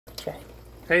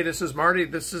Hey, this is Marty.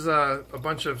 This is a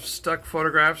bunch of stuck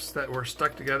photographs that were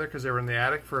stuck together because they were in the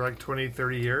attic for like 20,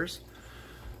 30 years.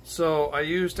 So I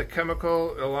used a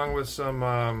chemical along with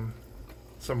some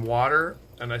water,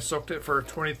 and I soaked it for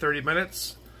 20, 30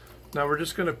 minutes. Now we're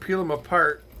just going to peel them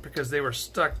apart because they were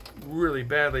stuck really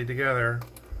badly together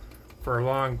for a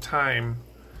long time.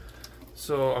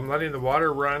 So I'm letting the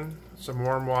water run, some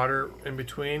warm water in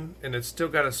between, and it's still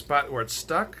got a spot where it's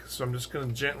stuck. So I'm just going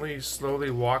to gently,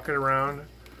 slowly walk it around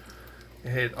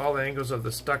and hit all the angles of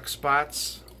the stuck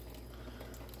spots.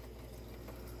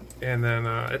 And then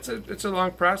it's a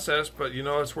long process, but you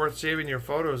know it's worth saving your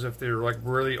photos if they're like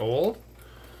really old.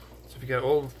 So if you got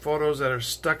old photos that are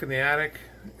stuck in the attic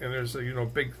and there's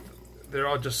big, they're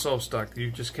all just so stuck you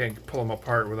just can't pull them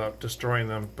apart without destroying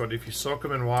them. But if you soak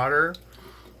them in water,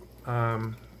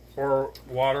 or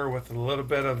water with a little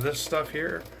bit of this stuff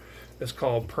here, it's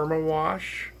called perma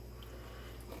wash.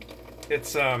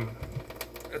 It's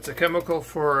a chemical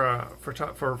for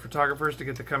photographers to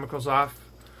get the chemicals off,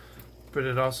 but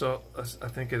it also, I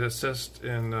think, it assists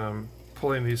in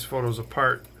pulling these photos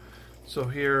apart. So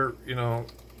here,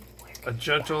 a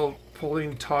gentle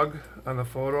pulling tug on the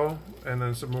photo, and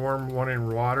then some warm running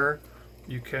water.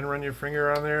 You can run your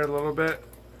finger on there a little bit.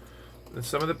 And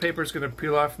some of the paper is going to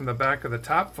peel off from the back of the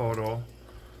top photo,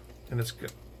 and it's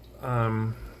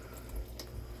and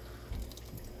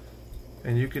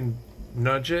you can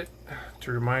nudge it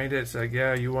to remind it. It's like,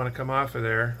 yeah, you want to come off of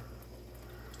there.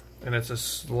 And it's a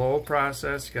slow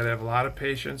process. You got to have a lot of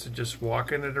patience and just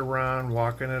walking it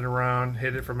around,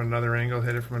 hit it from another angle,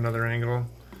 hit it from another angle.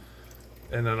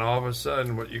 And then all of a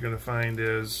sudden what you're going to find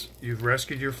is you've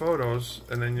rescued your photos,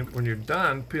 and then when you're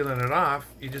done peeling it off,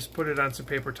 you just put it on some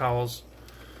paper towels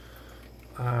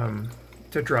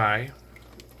to dry.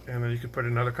 And then you can put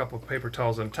another couple of paper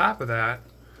towels on top of that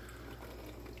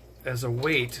as a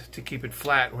weight to keep it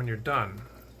flat when you're done.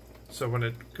 So when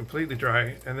it's completely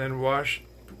dry, and then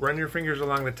run your fingers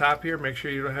along the top here, make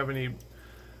sure you don't have any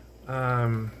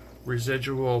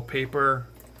residual paper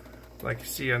like you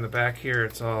see on the back here.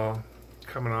 It's all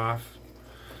coming off.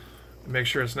 Make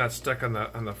sure it's not stuck on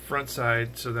the front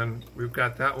side. So then we've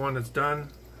got that one that's done,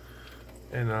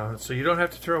 and so you don't have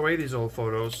to throw away these old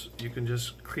photos. You can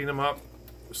just clean them up,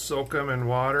 soak them in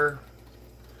water,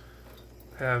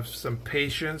 have some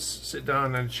patience, sit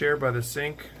down on a chair by the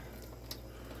sink,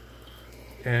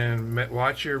 and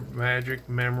watch your magic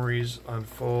memories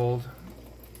unfold.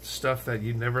 Stuff that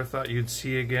you never thought you'd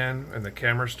see again, and the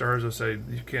camera stars will say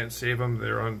you can't save them,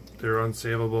 they're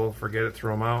unsavable, forget it,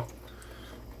 throw them out.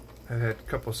 I had a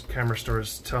couple of camera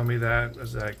stores tell me that. I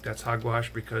was like, that's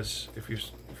hogwash, because if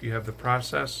you have the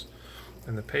process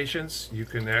and the patience, you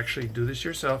can actually do this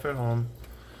yourself at home,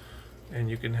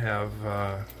 and you can have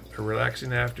a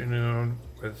relaxing afternoon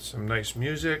with some nice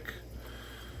music,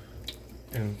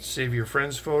 and save your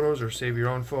friends' photos or save your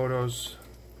own photos,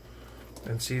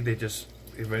 and see, they just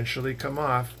eventually come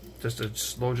off. Just a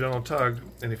slow, gentle tug.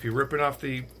 And if you're ripping off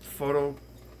the photo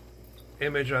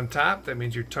image on top, that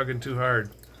means you're tugging too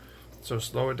hard. So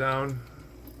slow it down,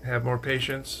 have more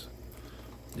patience.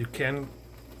 You can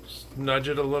nudge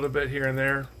it a little bit here and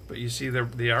there, but you see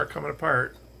they are coming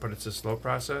apart, but it's a slow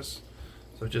process.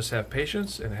 So just have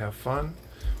patience and have fun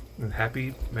and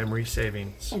happy memory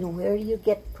savings. And where do you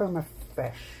get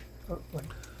permafresh?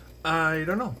 I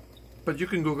don't know, but you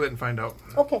can Google it and find out.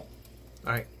 Okay.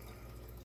 All right.